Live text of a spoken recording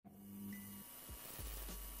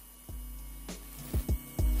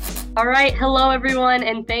All right, hello everyone,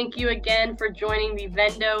 and thank you again for joining the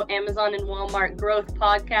Vendo, Amazon, and Walmart Growth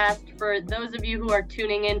Podcast. For those of you who are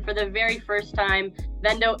tuning in for the very first time,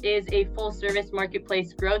 Vendo is a full-service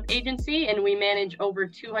marketplace growth agency, and we manage over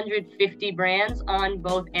 250 brands on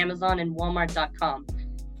both Amazon and Walmart.com.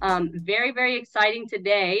 Very, very exciting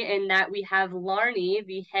today in that we have Larnie,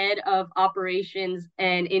 the head of operations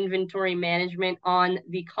and inventory management, on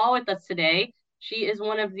the call with us today. She is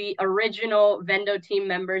one of the original Vendo team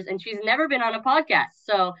members, and she's never been on a podcast.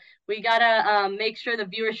 So we gotta make sure the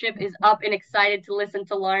viewership is up and excited to listen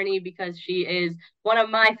to Larnie because she is one of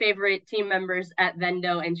my favorite team members at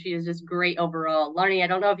Vendo, and she is just great overall. Larnie, I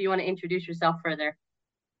don't know if you want to introduce yourself further.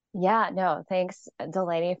 Yeah, no, thanks,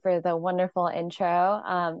 Delaney, for the wonderful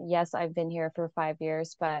intro. Yes, I've been here for 5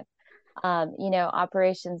 years, but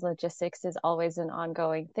operations logistics is always an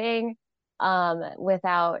ongoing thing.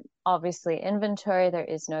 Without obviously inventory, there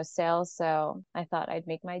is no sales. So I thought I'd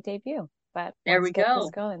make my debut, but There let's we get this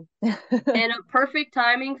go. going. And a perfect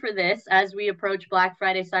timing for this as we approach Black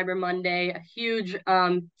Friday, Cyber Monday, a huge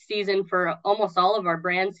season for almost all of our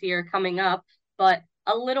brands here coming up, but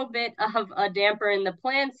a little bit of a damper in the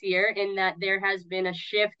plans here in that there has been a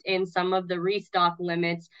shift in some of the restock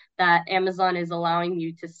limits that Amazon is allowing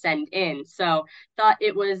you to send in. So thought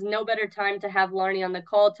it was no better time to have Larnie on the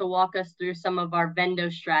call to walk us through some of our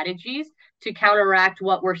Vendo strategies to counteract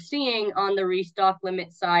what we're seeing on the restock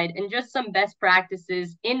limit side and just some best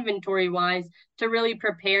practices inventory wise to really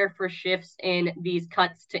prepare for shifts in these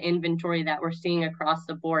cuts to inventory that we're seeing across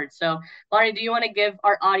the board. So, Laurie, do you want to give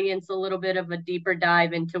our audience a little bit of a deeper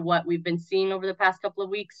dive into what we've been seeing over the past couple of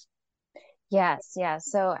weeks? Yes,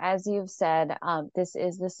 yes. So as you've said, this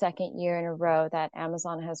is the second year in a row that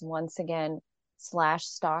Amazon has once again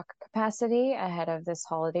slashed stock capacity ahead of this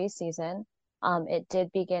holiday season. It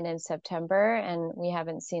did begin in September, and we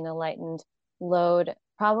haven't seen a lightened load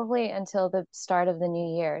probably until the start of the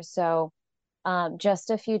new year. So just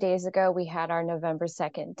a few days ago, we had our November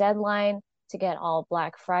 2nd deadline to get all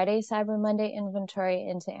Black Friday, Cyber Monday inventory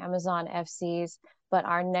into Amazon FCs. But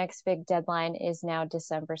our next big deadline is now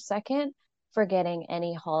December 2nd for getting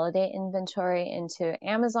any holiday inventory into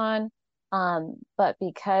Amazon. But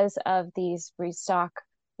because of these restock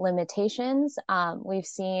limitations, we've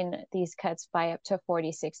seen these cuts by up to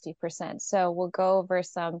 40-60%. So we'll go over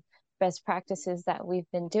some best practices that we've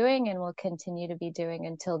been doing and will continue to be doing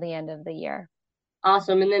until the end of the year.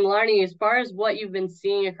 Awesome. And then, Larnie, as far as what you've been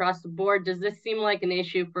seeing across the board, does this seem like an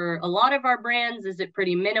issue for a lot of our brands? Is it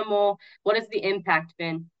pretty minimal? What has the impact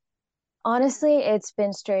been? Honestly, it's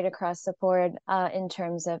been straight across the board in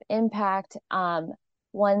terms of impact.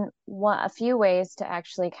 A few ways to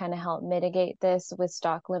actually kind of help mitigate this with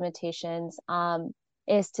stock limitations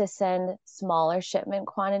is to send smaller shipment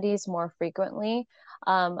quantities more frequently.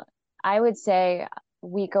 Um, I would say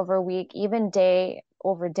week over week, even day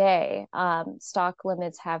over day, stock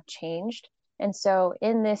limits have changed. And so,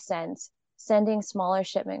 in this sense, sending smaller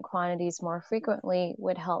shipment quantities more frequently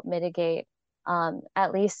would help mitigate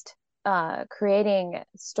at least creating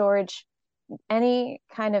storage, any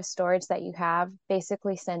kind of storage that you have,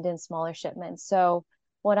 basically send in smaller shipments. So,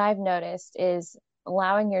 what I've noticed is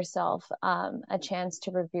allowing yourself a chance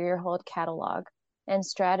to review your whole catalog and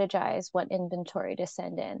strategize what inventory to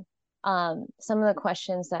send in. Some of the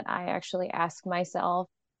questions that I actually ask myself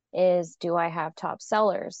is, do I have top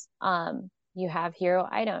sellers? You have hero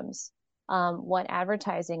items. What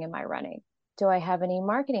advertising am I running? Do I have any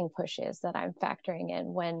marketing pushes that I'm factoring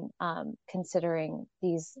in when considering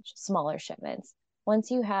these smaller shipments? Once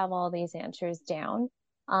you have all these answers down,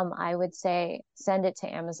 I would say send it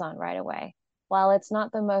to Amazon right away. While it's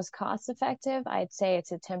not the most cost effective, I'd say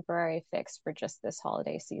it's a temporary fix for just this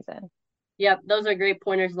holiday season. Yep, those are great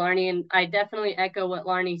pointers, Larnie. And I definitely echo what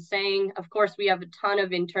Larnie's saying. Of course, we have a ton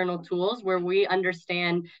of internal tools where we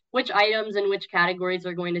understand which items and which categories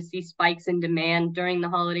are going to see spikes in demand during the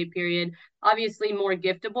holiday period. Obviously, more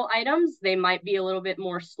giftable items, they might be a little bit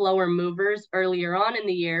more slower movers earlier on in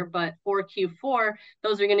the year, but for Q4,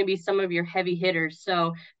 those are going to be some of your heavy hitters.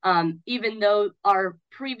 So even though our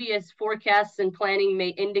previous forecasts and planning may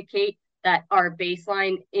indicate that our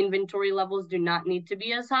baseline inventory levels do not need to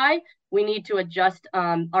be as high, we need to adjust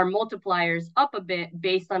our multipliers up a bit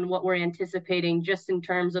based on what we're anticipating just in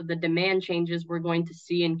terms of the demand changes we're going to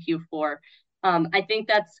see in Q4. I think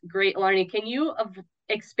that's great, Larnie. Can you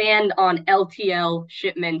expand on LTL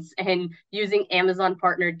shipments and using Amazon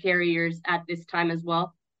partnered carriers at this time as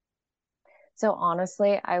well? So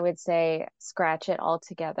honestly, I would say scratch it all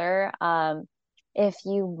together. If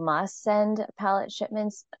you must send pallet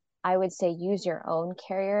shipments, I would say use your own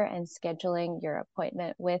carrier and scheduling your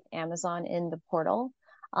appointment with Amazon in the portal.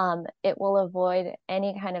 It will avoid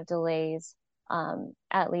any kind of delays,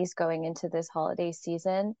 at least going into this holiday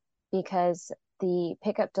season, because the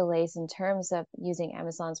pickup delays in terms of using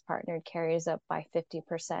Amazon's partnered carriers up by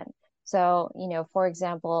 50%. So, for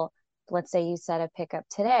example, let's say you set a pickup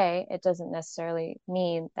today, it doesn't necessarily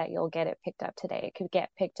mean that you'll get it picked up today. It could get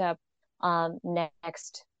picked up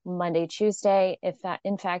next Monday, Tuesday, if that,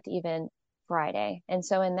 in fact, even Friday. And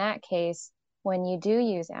so in that case, when you do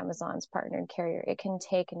use Amazon's partnered carrier, it can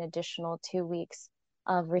take an additional 2 weeks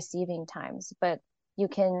of receiving times, but you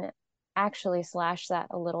can actually slash that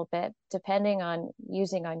a little bit depending on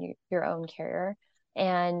using on your own carrier,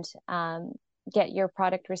 and get your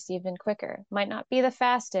product received in quicker. Might not be the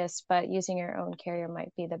fastest, but using your own carrier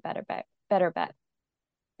might be the better bet.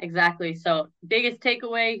 Exactly. So biggest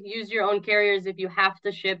takeaway, use your own carriers if you have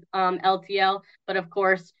to ship LTL. But of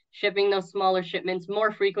course, shipping those smaller shipments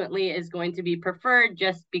more frequently is going to be preferred,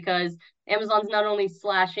 just because Amazon's not only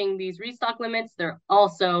slashing these restock limits, they're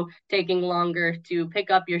also taking longer to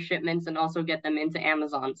pick up your shipments and also get them into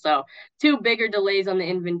Amazon. So two bigger delays on the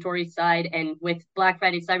inventory side. And with Black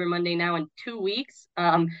Friday, Cyber Monday now in 2 weeks,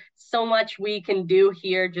 so much we can do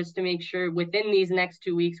here just to make sure within these next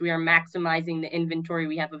 2 weeks we are maximizing the inventory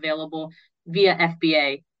we have available via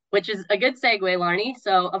FBA, which is a good segue, Larnie.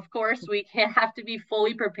 So of course we have to be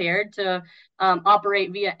fully prepared to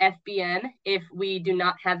operate via FBM if we do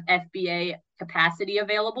not have FBA capacity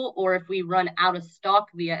available, or if we run out of stock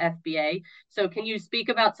via FBA. So can you speak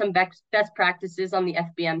about some best practices on the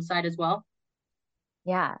FBM side as well?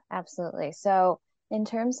 Yeah, absolutely. So in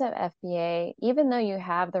terms of FBA, even though you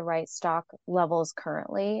have the right stock levels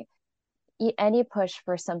currently, any push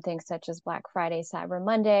for something such as Black Friday, Cyber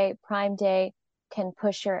Monday, Prime Day can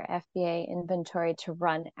push your FBA inventory to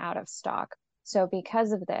run out of stock. So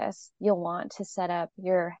because of this, you'll want to set up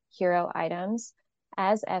your hero items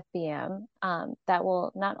as FBM. That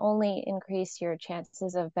will not only increase your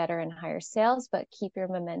chances of better and higher sales, but keep your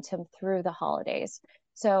momentum through the holidays.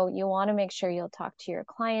 So you want to make sure you'll talk to your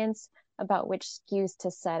clients about which SKUs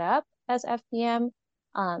to set up as FBM.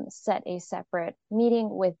 Set a separate meeting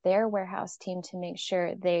with their warehouse team to make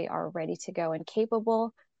sure they are ready to go and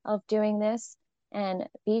capable of doing this. And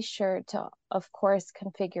be sure to, of course,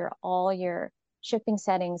 configure all your shipping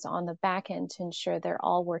settings on the back end to ensure they're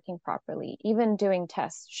all working properly, even doing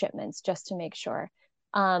test shipments just to make sure.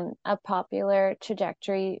 A popular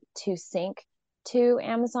trajectory to sync to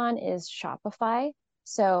Amazon is Shopify.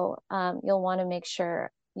 So you'll want to make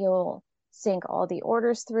sure you'll sync all the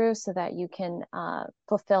orders through so that you can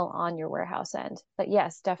fulfill on your warehouse end. But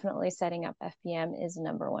yes, definitely setting up FBM is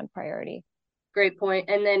number one priority. Great point.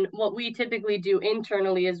 And then what we typically do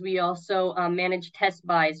internally is we also manage test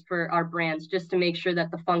buys for our brands, just to make sure that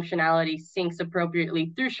the functionality syncs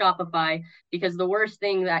appropriately through Shopify, because the worst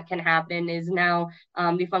thing that can happen is now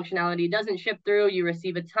the functionality doesn't ship through. You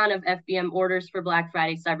receive a ton of FBM orders for Black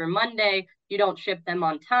Friday, Cyber Monday. You don't ship them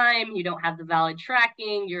on time. You don't have the valid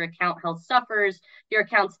tracking. Your account health suffers. Your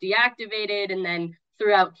account's deactivated. And then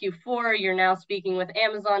throughout Q4, you're now speaking with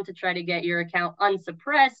Amazon to try to get your account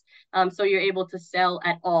unsuppressed, so you're able to sell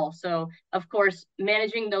at all. So, of course,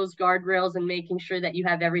 managing those guardrails and making sure that you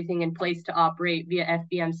have everything in place to operate via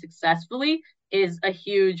FBM successfully is a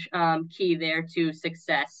huge key there to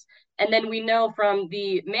success. And then we know from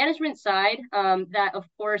the management side that, of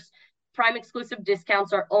course, Prime exclusive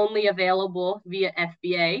discounts are only available via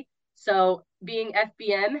FBA. So being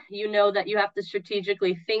FBM, you know that you have to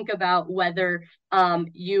strategically think about whether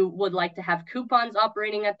you would like to have coupons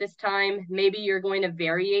operating at this time. Maybe you're going to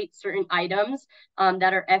variate certain items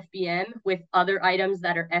that are FBM with other items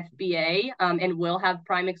that are FBA and will have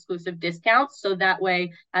Prime exclusive discounts. So that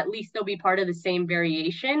way, at least they'll be part of the same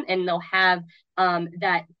variation, and they'll have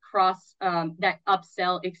that that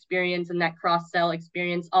upsell experience and that cross sell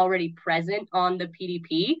experience already present on the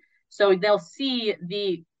PDP. So they'll see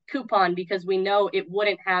the coupon, because we know it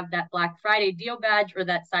wouldn't have that Black Friday deal badge or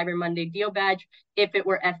that Cyber Monday deal badge if it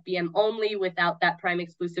were FBM only without that Prime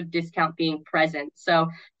exclusive discount being present. So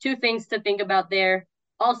two things to think about there.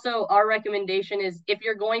 Also, our recommendation is if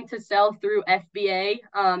you're going to sell through FBA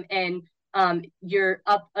and you're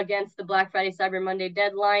up against the Black Friday, Cyber Monday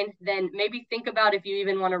deadline, then maybe think about if you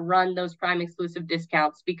even want to run those Prime exclusive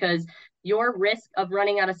discounts, because your risk of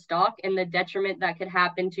running out of stock and the detriment that could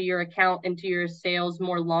happen to your account and to your sales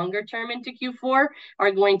more longer term into Q4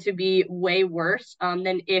 are going to be way worse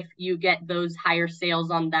than if you get those higher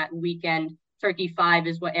sales on that weekend Turkey 5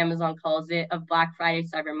 is what Amazon calls it, of Black Friday,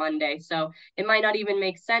 Cyber Monday. So it might not even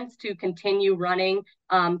make sense to continue running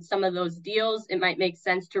some of those deals. It might make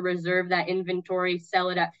sense to reserve that inventory, sell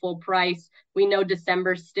it at full price. We know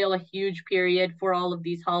December's still a huge period for all of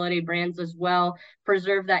these holiday brands as well.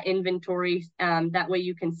 Preserve that inventory. That way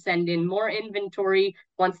you can send in more inventory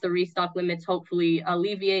once the restock limits hopefully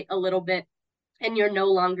alleviate a little bit, and you're no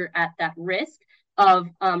longer at that risk of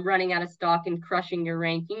running out of stock and crushing your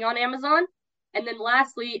ranking on Amazon. And then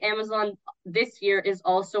lastly, Amazon this year is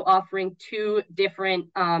also offering two different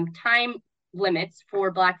time limits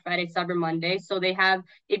for Black Friday, Cyber Monday. So they have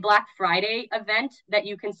a Black Friday event that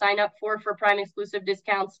you can sign up for Prime exclusive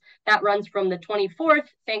discounts that runs from the 24th,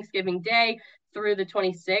 Thanksgiving Day, through the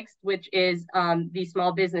 26th, which is the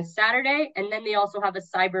Small Business Saturday. And then they also have a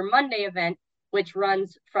Cyber Monday event, which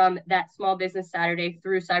runs from that Small Business Saturday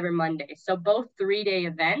through Cyber Monday. So both 3-day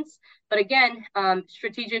events. But again,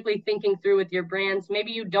 strategically thinking through with your brands,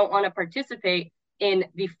 maybe you don't want to participate in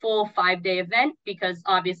the full 5-day event, because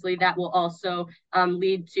obviously that will also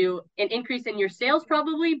lead to an increase in your sales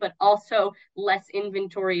probably, but also less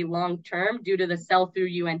inventory long-term due to the sell-through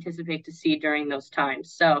you anticipate to see during those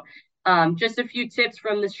times. So just a few tips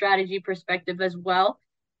from the strategy perspective as well.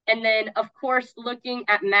 And then, of course, looking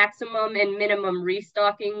at maximum and minimum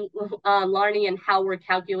restocking, Larnie, and how we're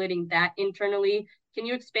calculating that internally. Can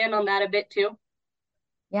you expand on that a bit too?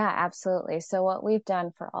 Yeah, absolutely. So what we've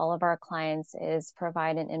done for all of our clients is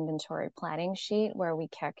provide an inventory planning sheet where we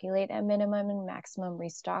calculate a minimum and maximum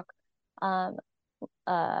restock, um,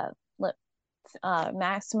 uh,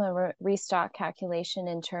 maximum restock calculation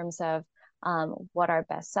in terms of what our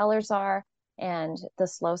best sellers are and the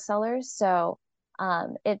slow sellers. So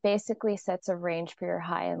it basically sets a range for your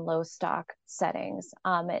high and low stock settings.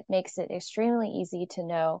 It makes it extremely easy to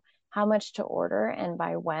know how much to order and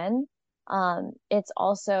by when. It's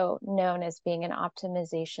also known as being an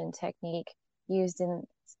optimization technique used in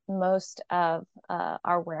most of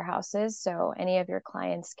our warehouses. So any of your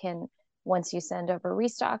clients can, once you send over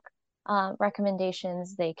restock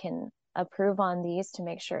recommendations, they can approve on these to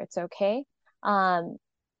make sure it's okay.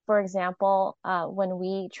 For example, when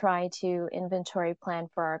we try to inventory plan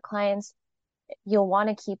for our clients, you'll want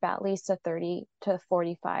to keep at least a 30 to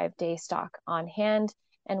 45 day stock on hand.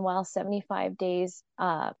 And while 75 days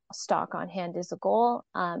stock on hand is a goal,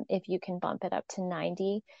 if you can bump it up to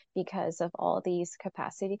 90 because of all these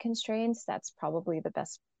capacity constraints, that's probably the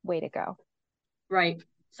best way to go. Right.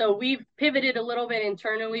 So we've pivoted a little bit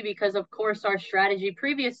internally because, of course, our strategy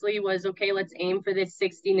previously was, okay, let's aim for this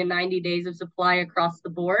 60 to 90 days of supply across the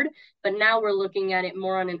board. But now we're looking at it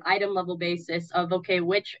more on an item level basis of, okay,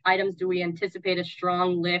 which items do we anticipate a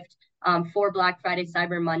strong lift for Black Friday,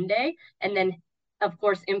 Cyber Monday? And then, of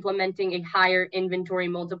course, implementing a higher inventory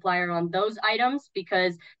multiplier on those items,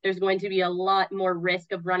 because there's going to be a lot more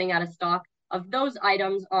risk of running out of stock of those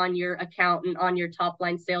items on your account and on your top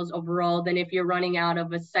line sales overall than if you're running out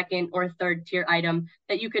of a second or third tier item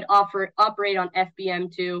that you could operate on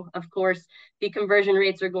FBM too. Of course, the conversion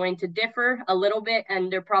rates are going to differ a little bit,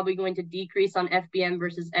 and they're probably going to decrease on FBM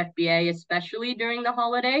versus FBA, especially during the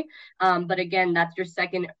holiday. But again, that's your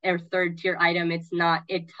second or third tier item. It's not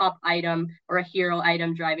a top item or a hero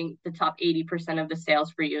item driving the top 80% of the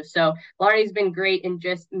sales for you. So Larnie's been great in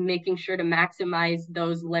just making sure to maximize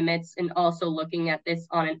those limits and also looking at this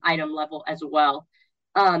on an item level as well.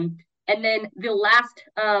 And then the last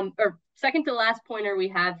or second to last pointer we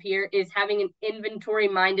have here is having an inventory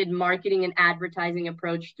minded marketing and advertising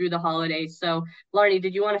approach through the holidays. So Larnie,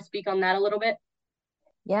 did you want to speak on that a little bit?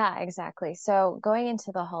 Yeah, exactly. So going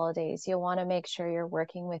into the holidays, you'll want to make sure you're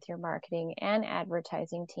working with your marketing and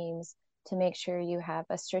advertising teams to make sure you have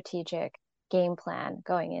a strategic game plan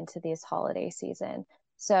going into this holiday season.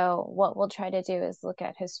 So what we'll try to do is look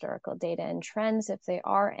at historical data and trends, if there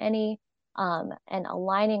are any, and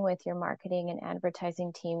aligning with your marketing and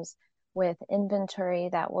advertising teams with inventory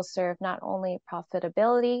that will serve not only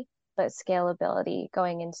profitability, but scalability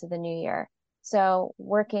going into the new year. So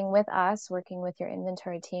working with us, working with your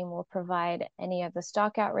inventory team will provide any of the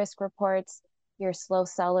stock out risk reports, your slow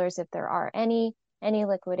sellers, if there are any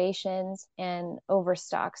liquidations and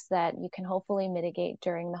overstocks that you can hopefully mitigate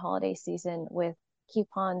during the holiday season with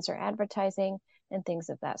coupons or advertising and things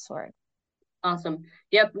of that sort. Awesome.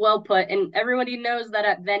 Yep, well put. And everybody knows that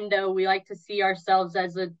at Vendo, we like to see ourselves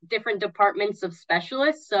as a different departments of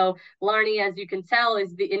specialists. So Larnie, as you can tell,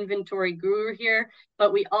 is the inventory guru here,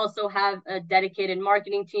 but we also have a dedicated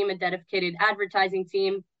marketing team, a dedicated advertising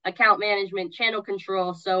team, account management, channel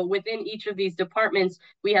control. So within each of these departments,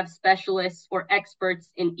 we have specialists or experts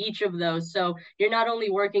in each of those. So you're not only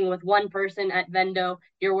working with one person at Vendo,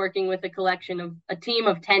 you're working with a team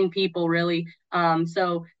of 10 people, really.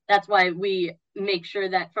 So that's why we make sure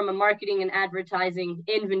that from a marketing and advertising,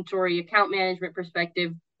 inventory, account management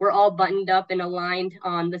perspective, we're all buttoned up and aligned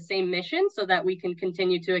on the same mission so that we can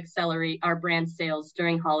continue to accelerate our brand sales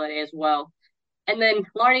during holiday as well. And then,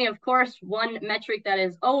 Larnie, of course, one metric that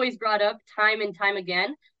is always brought up time and time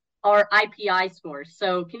again are IPI scores.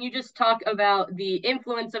 So can you just talk about the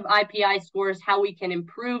influence of IPI scores, how we can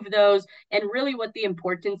improve those, and really what the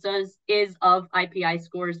importance is of IPI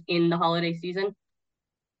scores in the holiday season?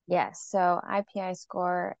 Yes, so IPI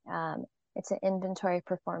score, it's an inventory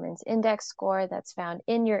performance index score that's found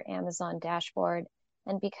in your Amazon dashboard.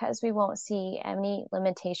 And because we won't see any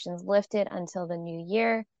limitations lifted until the new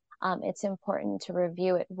year, it's important to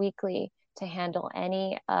review it weekly to handle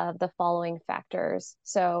any of the following factors.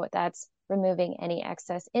 So that's removing any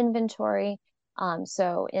excess inventory.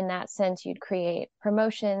 So in that sense, you'd create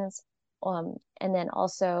promotions, and then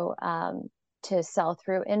also to sell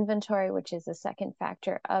through inventory, which is the second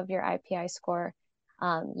factor of your IPI score.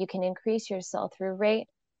 You can increase your sell through rate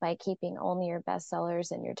by keeping only your best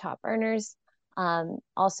sellers and your top earners.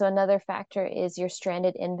 Also, another factor is your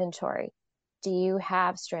stranded inventory. Do you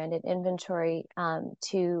have stranded inventory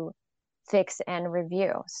to fix and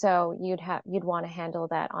review? So you'd want to handle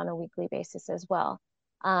that on a weekly basis as well.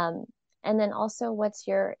 And then also, what's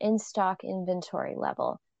your in-stock inventory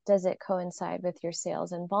level? Does it coincide with your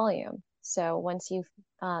sales and volume? So once you've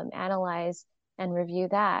analyzed and review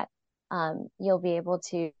that, you'll be able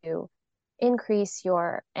to increase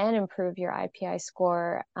and improve your IPI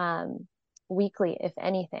score weekly, if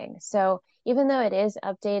anything. So even though it is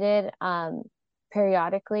updated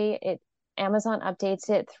periodically, Amazon updates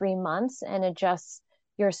it 3 months and adjusts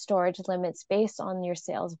your storage limits based on your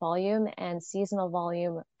sales volume and seasonal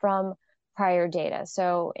volume from prior data.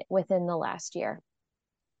 So within the last year.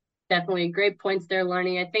 Definitely great points there,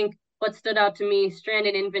 Larnie. I think what stood out to me,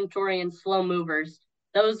 stranded inventory and slow movers.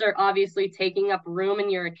 Those are obviously taking up room in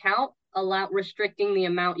your account, restricting the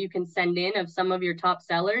amount you can send in of some of your top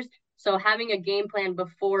sellers. So having a game plan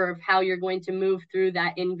before of how you're going to move through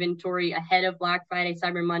that inventory ahead of Black Friday,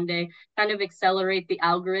 Cyber Monday, kind of accelerate the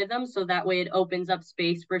algorithm so that way it opens up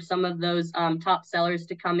space for some of those top sellers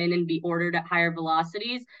to come in and be ordered at higher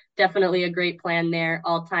velocities. Definitely a great plan there,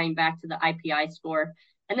 all tying back to the IPI score.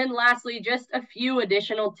 And then lastly, just a few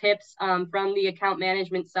additional tips from the account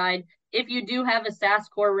management side. If you do have a SaaS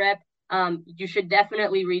core rep, you should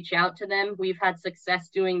definitely reach out to them. We've had success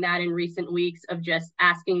doing that in recent weeks of just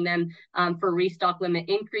asking them for restock limit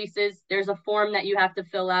increases. There's a form that you have to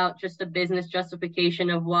fill out, just a business justification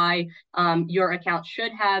of why your account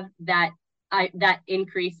should have that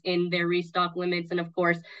increase in their restock limits. And of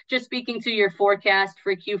course, just speaking to your forecast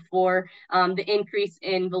for Q4, the increase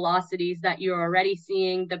in velocities that you're already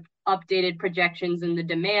seeing, the updated projections and the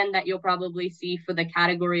demand that you'll probably see for the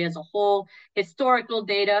category as a whole, historical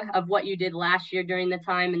data of what you did last year during the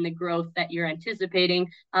time and the growth that you're anticipating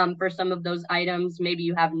for some of those items. Maybe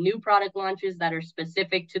you have new product launches that are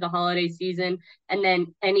specific to the holiday season, and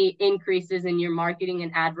then any increases in your marketing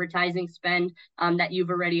and advertising spend that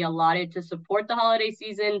you've already allotted to support the holiday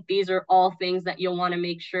season. These are all things that you'll want to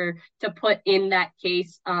make sure to put in that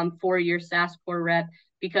case for your SaaS core rep,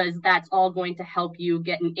 because that's all going to help you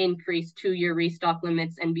get an increase to your restock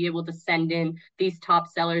limits and be able to send in these top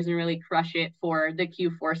sellers and really crush it for the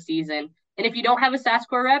Q4 season. And if you don't have a SaaS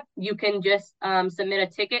core rep, you can just submit a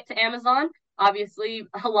ticket to Amazon. Obviously,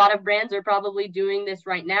 a lot of brands are probably doing this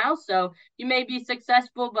right now, so you may be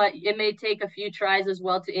successful, but it may take a few tries as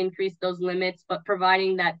well to increase those limits, but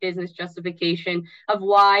providing that business justification of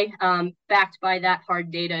why, backed by that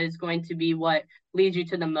hard data, is going to be what leads you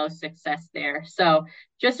to the most success there. So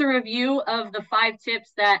just a review of the 5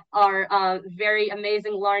 tips that our very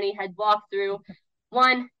amazing Larnie had walked through.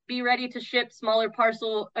 1, be ready to ship smaller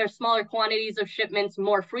quantities of shipments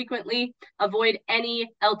more frequently. Avoid any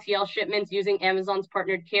LTL shipments using Amazon's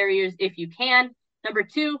partnered carriers if you can. Number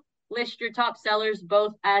 2, list your top sellers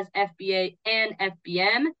both as FBA and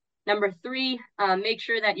FBM. Number 3, make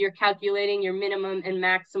sure that you're calculating your minimum and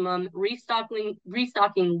maximum restocking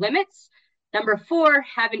limits. Number 4,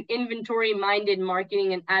 have an inventory-minded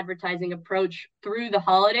marketing and advertising approach through the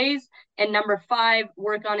holidays. And number 5,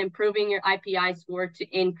 work on improving your IPI score to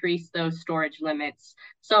increase those storage limits.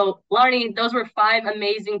 So, Larnie, those were 5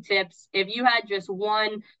 amazing tips. If you had just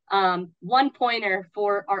one pointer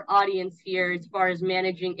for our audience here as far as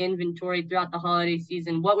managing inventory throughout the holiday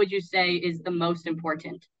season, what would you say is the most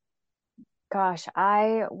important? Gosh,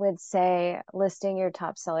 I would say listing your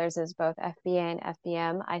top sellers as both FBA and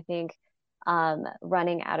FBM. I think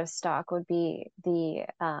running out of stock would be the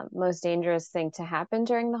most dangerous thing to happen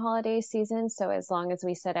during the holiday season. So as long as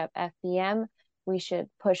we set up FBM, we should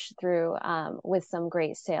push through with some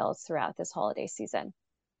great sales throughout this holiday season.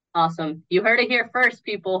 Awesome. You heard it here first,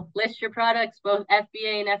 people. List your products, both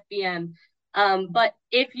FBA and FBM. But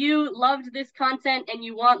if you loved this content and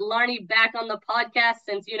you want Larnie back on the podcast,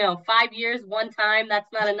 since, 5 years, one time,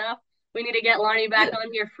 that's not enough. We need to get Larnie back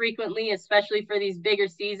on here frequently, especially for these bigger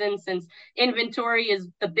seasons, since inventory is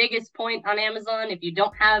the biggest point on Amazon. If you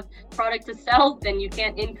don't have product to sell, then you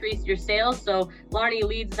can't increase your sales. So Larnie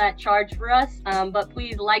leads that charge for us. But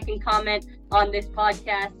please like and comment on this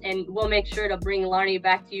podcast, and we'll make sure to bring Larnie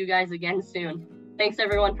back to you guys again soon. Thanks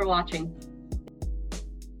everyone for watching.